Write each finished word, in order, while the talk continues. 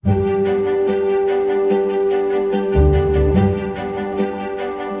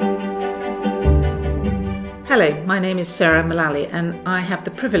Hello, my name is Sarah Mullally and I have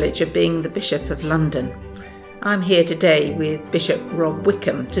the privilege of being the Bishop of London. I'm here today with Bishop Rob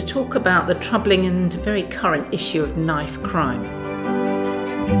Wickham to talk about the troubling and very current issue of knife crime.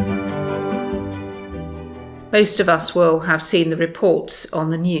 Most of us will have seen the reports on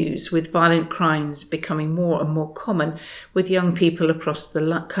the news with violent crimes becoming more and more common with young people across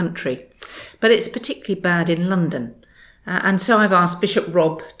the country. But it's particularly bad in London. And so I've asked Bishop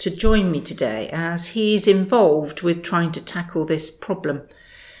Rob to join me today as he's involved with trying to tackle this problem.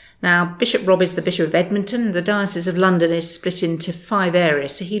 Now, Bishop Rob is the Bishop of Edmonton. The Diocese of London is split into 5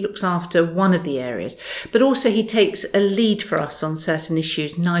 areas, so he looks after one of the areas. But also he takes a lead for us on certain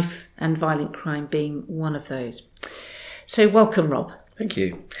issues, knife and violent crime being one of those. So welcome, Rob. Thank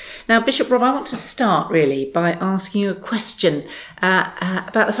you. Now, Bishop Rob, I want to start really by asking you a question about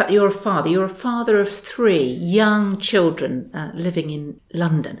the fact that you're a father. You're a father of 3 young children living in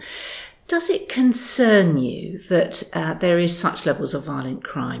London. Does it concern you that there is such levels of violent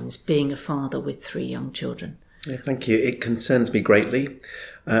crimes being a father with 3 young children? Yeah, thank you. It concerns me greatly.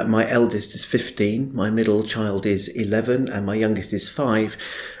 My eldest is 15, my middle child is 11, and my youngest is 5.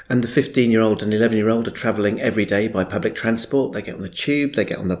 And the 15-year-old and 11-year-old are travelling every day by public transport. They get on the tube, they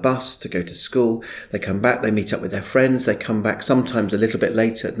get on the bus to go to school. They come back, they meet up with their friends. They come back sometimes a little bit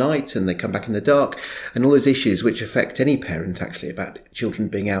late at night and they come back in the dark. And all those issues which affect any parent actually about children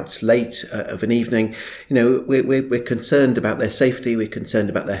being out late of an evening. You know, we're concerned about their safety. We're concerned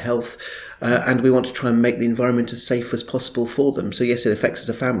about their health. And we want to try and make the environment as safe as possible for them. So yes, it affects us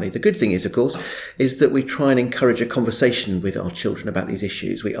as a family. The good thing is, of course, is that we try and encourage a conversation with our children about these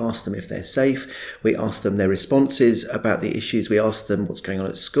issues. We ask them if they're safe. We ask them their responses about the issues. We ask them what's going on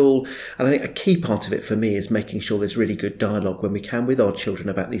at school. And I think a key part of it for me is making sure there's really good dialogue when we can with our children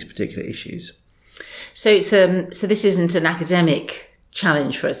about these particular issues. So so this isn't an academic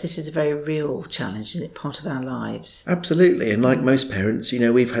challenge for us. This is a very real challenge, isn't it? Part of our lives. Absolutely. And like most parents, you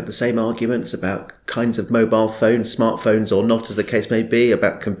know, we've had the same arguments about kinds of mobile phones, smartphones or not, as the case may be,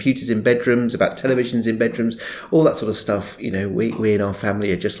 about computers in bedrooms, about televisions in bedrooms, all that sort of stuff. You know, we in our family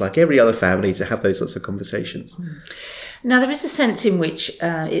are just like every other family to have those sorts of conversations. Now, there is a sense in which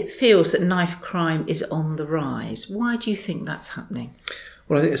it feels that knife crime is on the rise. Why do you think that's happening?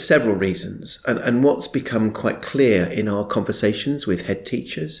 Well, I think there's several reasons. And what's become quite clear in our conversations with head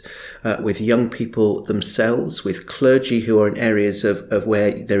teachers, with young people themselves, with clergy who are in areas of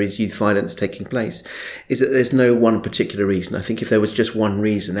where there is youth violence taking place, is that there's no one particular reason. I think if there was just one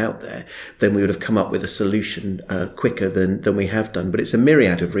reason out there, then we would have come up with a solution quicker than we have done. But it's a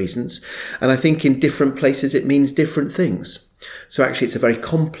myriad of reasons. And I think in different places it means different things. So actually it's a very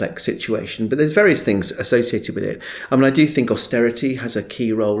complex situation, but there's various things associated with it. I mean, I do think austerity has a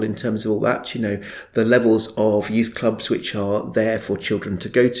key role in terms of all that. You know, the levels of youth clubs which are there for children to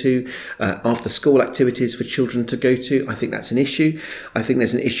go to, after school activities for children to go to, I think that's an issue. I think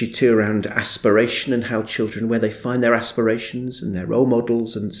there's an issue too around aspiration and how children, where they find their aspirations and their role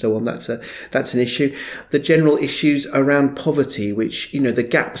models and so on. That's an issue. The general issues around poverty, which, you know, the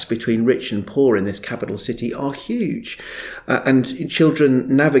gaps between rich and poor in this capital city are huge. And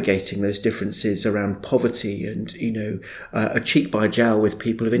children navigating those differences around poverty and, you know, a cheek by jowl with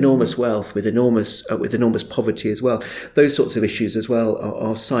people of enormous wealth, with enormous poverty as well. Those sorts of issues as well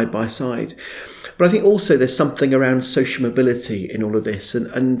are side by side. But I think also there's something around social mobility in all of this.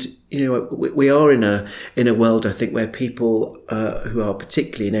 And you know, we are in a world, I think, where people who are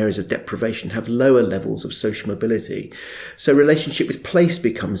particularly in areas of deprivation have lower levels of social mobility. So relationship with place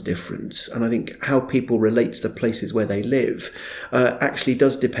becomes different. And I think how people relate to the places where they live actually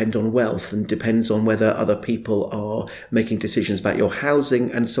does depend on wealth and depends on whether other people are making decisions about your housing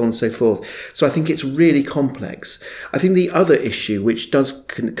and so on and so forth. So I think it's really complex. I think the other issue, which does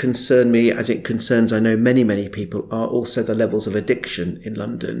concern me as it concerns, I know, many people, are also the levels of addiction in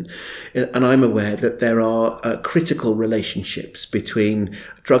London. And I'm aware that there are critical relationships between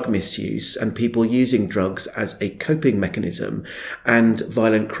drug misuse and people using drugs as a coping mechanism and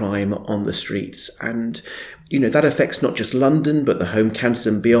violent crime on the streets. And you know, that affects not just London, but the home counties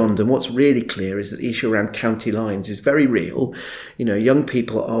and beyond. And what's really clear is that the issue around county lines is very real. You know, young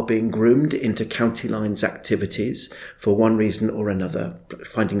people are being groomed into county lines activities for one reason or another,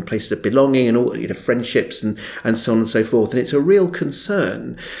 finding places of belonging and all, you know, friendships and so on and so forth. And it's a real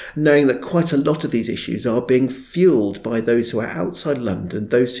concern knowing that quite a lot of these issues are being fueled by those who are outside London,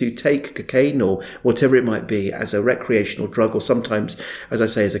 those who take cocaine or whatever it might be as a recreational drug or sometimes, as I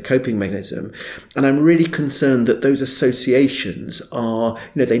say, as a coping mechanism. And I'm really concerned concerned that those associations are,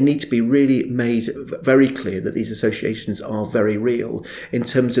 they need to be really made very clear that these associations are very real in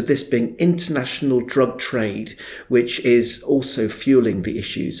terms of this being international drug trade, which is also fueling the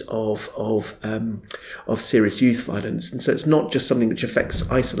issues of serious youth violence. And so it's not just something which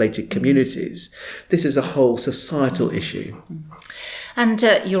affects isolated communities. This is a whole societal issue. And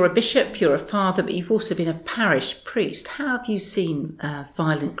you're a bishop, you're a father, but you've also been a parish priest. How have you seen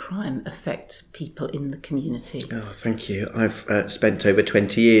violent crime affect people in the community? Oh, thank you. I've spent over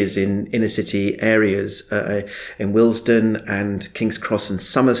 20 years in inner city areas in Willesden and King's Cross and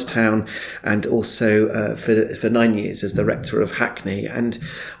Somerstown, and also for 9 years as the rector of Hackney. And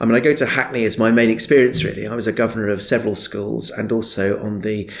I go to Hackney as my main experience, really. I was a governor of several schools and also on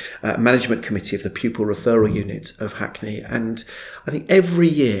the management committee of the pupil referral unit of Hackney. And I think every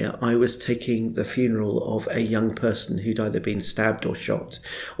year I was taking the funeral of a young person who'd either been stabbed or shot,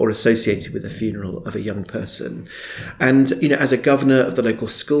 or associated with the funeral of a young person. And, as a governor of the local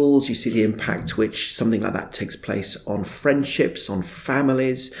schools, you see the impact which something like that takes place on friendships, on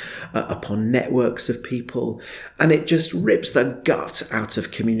families, upon networks of people. And it just rips the gut out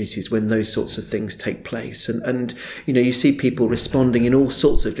of communities when those sorts of things take place. And you see people responding in all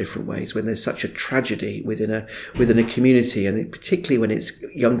sorts of different ways when there's such a tragedy within a community, and particularly when it's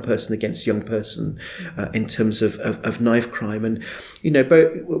young person against young person, in terms of knife crime. And,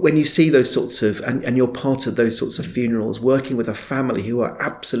 but when you see those sorts of, and you're part of those sorts of funerals, working with a family who are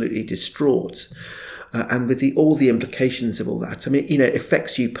absolutely distraught, and with all the implications of all that. It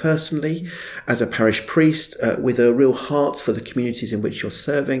affects you personally as a parish priest, with a real heart for the communities in which you're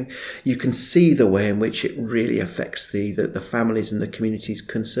serving. You can see the way in which it really affects the families and the communities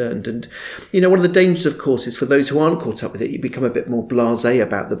concerned. And, one of the dangers, of course, is for those who aren't caught up with it, you become a bit more blasé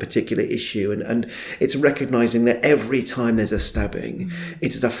about the particular issue. And it's recognising that every time there's a stabbing,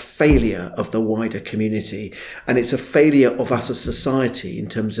 it's the failure of the wider community. And it's a failure of us as society in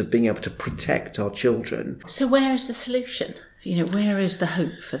terms of being able to protect our children. So where is the solution? Where is the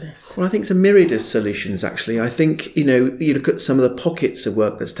hope for this? Well, I think it's a myriad of solutions, actually. I think, you look at some of the pockets of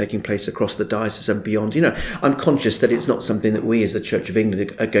work that's taking place across the diocese and beyond. I'm conscious that it's not something that we as the Church of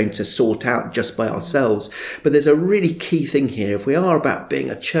England are going to sort out just by ourselves. But there's a really key thing here. If we are about being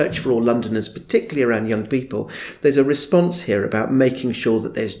a church for all Londoners, particularly around young people, there's a response here about making sure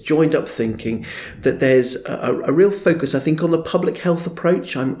that there's joined up thinking, that there's a real focus, I think, on the public health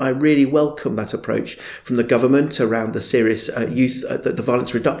approach. I really welcome that approach from the government around the serious youth, the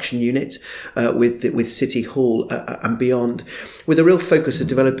violence reduction unit, with City Hall and beyond, with a real focus of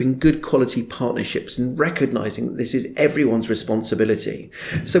developing good quality partnerships and recognising that this is everyone's responsibility.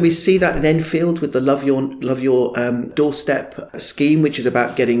 So we see that in Enfield with the Love Your Doorstep scheme, which is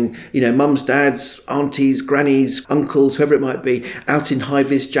about getting mums, dads, aunties, grannies, uncles, whoever it might be, out in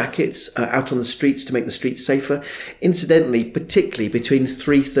high-vis jackets, out on the streets to make the streets safer. Incidentally, particularly between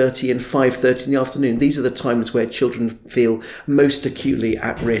 3:30 and 5:30 in the afternoon, these are the times where children feel most acutely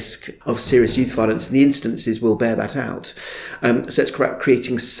at risk of serious youth violence, and the instances will bear that out. So it's about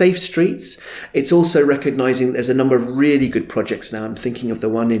creating safe streets. It's also recognising there's a number of really good projects now. I'm thinking of the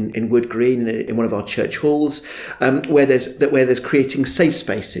one in Wood Green, in one of our church halls, where there's creating safe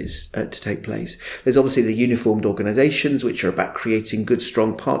spaces to take place. There's obviously the uniformed organisations, which are about creating good,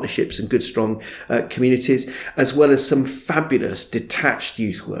 strong partnerships and good, strong communities, as well as some fabulous detached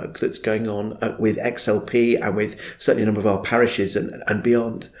youth work that's going on with XLP and with certainly a number of our parishes and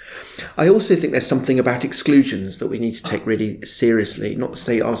beyond. I also think there's something about exclusions that we need to take really seriously. Not to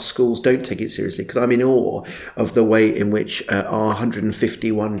say our schools don't take it seriously, because I'm in awe of the way in which our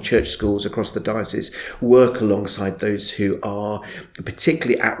 151 church schools across the diocese work alongside those who are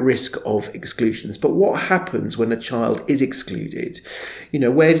particularly at risk of exclusions. But what happens when a child is excluded?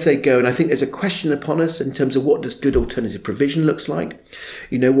 Where do they go? And I think there's a question upon us in terms of what does good alternative provision looks like?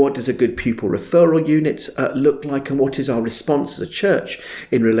 What does a good pupil referral unit look like, and what is our response as a church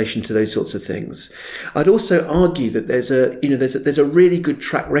in relation to those sorts of things? I'd also argue that there's a really good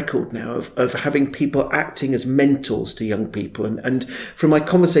track record now of having people acting as mentors to young people, and from my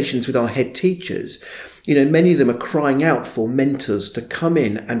conversations with our head teachers, many of them are crying out for mentors to come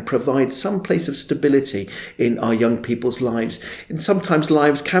in and provide some place of stability in our young people's lives. And sometimes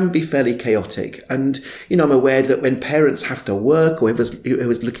lives can be fairly chaotic. And, I'm aware that when parents have to work, or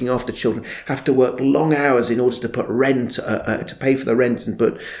whoever's looking after children have to work long hours in order to put rent, to pay for the rent and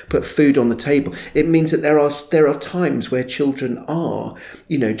put food on the table, it means that there are times where children are,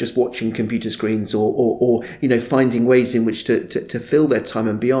 just watching computer screens or finding ways in which to fill their time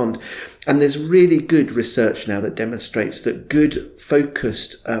and beyond. And there's really good research now that demonstrates that good,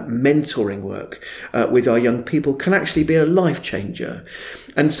 focused mentoring work with our young people can actually be a life changer.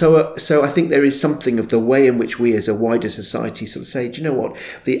 And so I think there is something of the way in which we as a wider society sort of say, do you know what?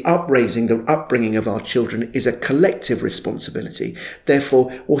 The upbringing of our children is a collective responsibility.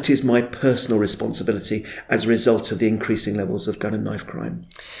 Therefore, what is my personal responsibility as a result of the increasing levels of gun and knife crime?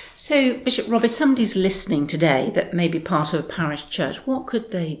 So, Bishop Rob, if somebody's listening today that may be part of a parish church, what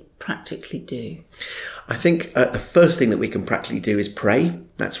could they practically do? I think the first thing that we can practically do is pray.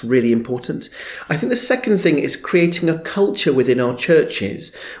 That's really important. I think the second thing is creating a culture within our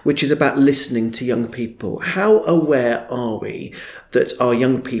churches, which is about listening to young people. How aware are we that our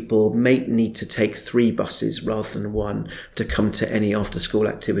young people may need to take 3 buses rather than 1 to come to any after school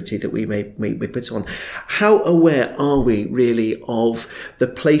activity that we may put on? How aware are we really of the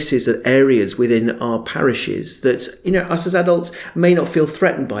places and areas within our parishes that, us as adults may not feel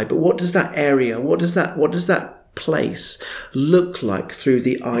threatened by, but what does that area, what does that place look like through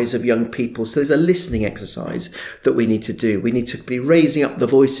the eyes of young people? So there's a listening exercise that we need to do. We need to be raising up the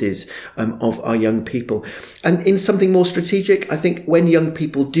voices of our young people. And in something more strategic, I think when young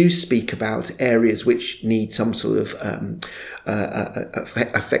people do speak about areas which need some sort of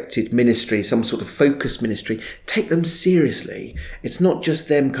affected ministry, some sort of focused ministry, take them seriously. It's not just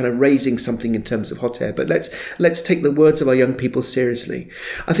them kind of raising something in terms of hot air, but let's take the words of our young people seriously.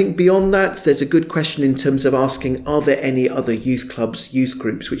 I think beyond that, there's a good question in terms of asking, are there any other youth clubs, youth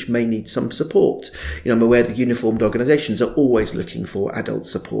groups which may need some support? I'm aware that uniformed organisations are always looking for adult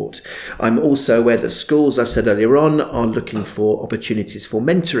support. I'm also aware that schools, I've said earlier on, are looking for opportunities for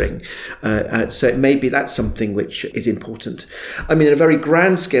mentoring. So it may be that's something which is important. I mean, at a very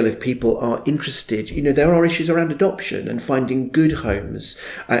grand scale, if people are interested, there are issues around adoption and finding good homes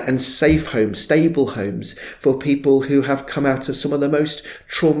and safe homes, stable homes for people who have come out of some of the most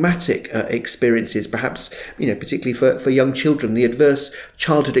traumatic experiences, perhaps, particularly for young children. The adverse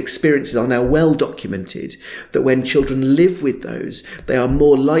childhood experiences are now well documented, that when children live with those, they are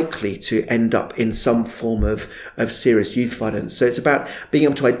more likely to end up in some form of serious youth violence. So it's about being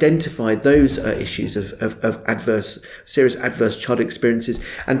able to identify those issues of serious adverse childhood experiences,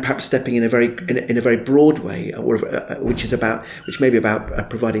 and perhaps stepping in a very broad way, which may be about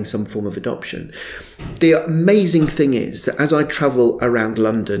providing some form of adoption. The amazing thing is that as I travel around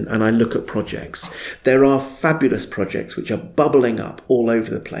London and I look at projects, there are fabulous projects which are bubbling up all over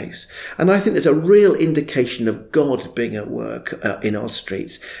the place. And I think there's a real indication of God being at work in our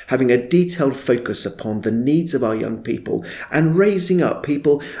streets, having a detailed focus upon the needs of our young people and raising up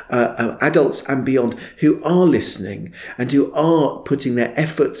people, adults and beyond, who are listening and who are putting their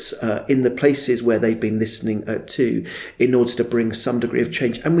efforts in the places where they've been listening to, in order to bring some degree of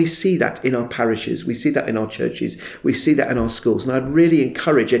change. And we see that in our parishes, we see that in our churches, we see that in our schools. And I'd really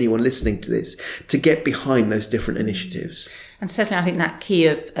encourage anyone listening to this to get behind those different initiatives. And certainly I think that key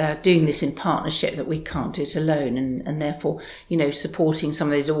of doing this in partnership, that we can't do it alone, and therefore, supporting some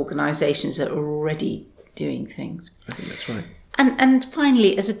of those organisations that are already doing things. I think that's right. And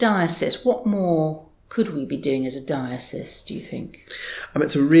finally, as a diocese, what more could we be doing as a diocese, do you think?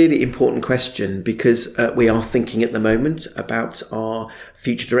 It's a really important question, because we are thinking at the moment about our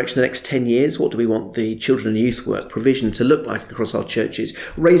future direction, the next 10 years. What do we want the children and youth work provision to look like across our churches?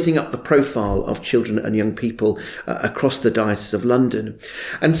 Raising up the profile of children and young people across the Diocese of London.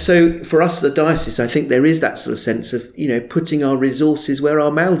 And so for us as a diocese, I think there is that sort of sense of, putting our resources where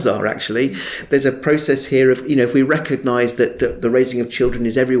our mouths are, actually. There's a process here of, if we recognise that the raising of children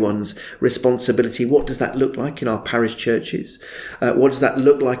is everyone's responsibility, what does that look like in our parish churches? What does that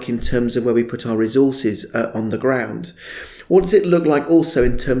look like in terms of where we put our resources on the ground? What does it look like also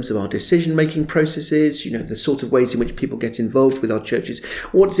in terms of our decision-making processes, the sort of ways in which people get involved with our churches?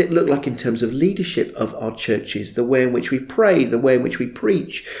 What does it look like in terms of leadership of our churches, the way in which we pray, the way in which we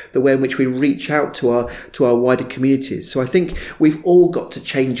preach, the way in which we reach out to our wider communities? So I think we've all got to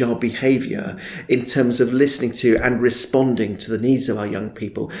change our behaviour in terms of listening to and responding to the needs of our young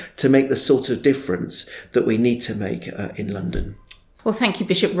people to make the sort of difference that we need to make in London. Well, thank you,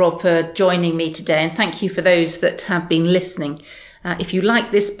 Bishop Rob, for joining me today, and thank you for those that have been listening. If you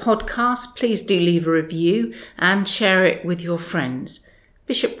like this podcast, please do leave a review and share it with your friends.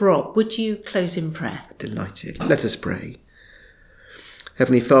 Bishop Rob, would you close in prayer? Delighted. Let us pray.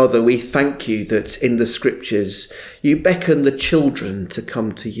 Heavenly Father, we thank you that in the Scriptures you beckon the children to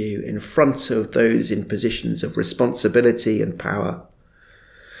come to you in front of those in positions of responsibility and power.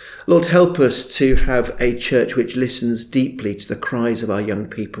 Lord, help us to have a church which listens deeply to the cries of our young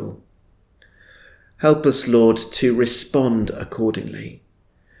people. Help us, Lord, to respond accordingly.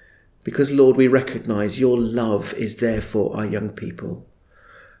 Because, Lord, we recognise your love is there for our young people.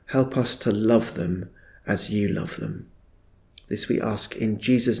 Help us to love them as you love them. This we ask in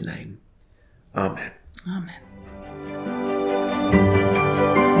Jesus' name. Amen. Amen.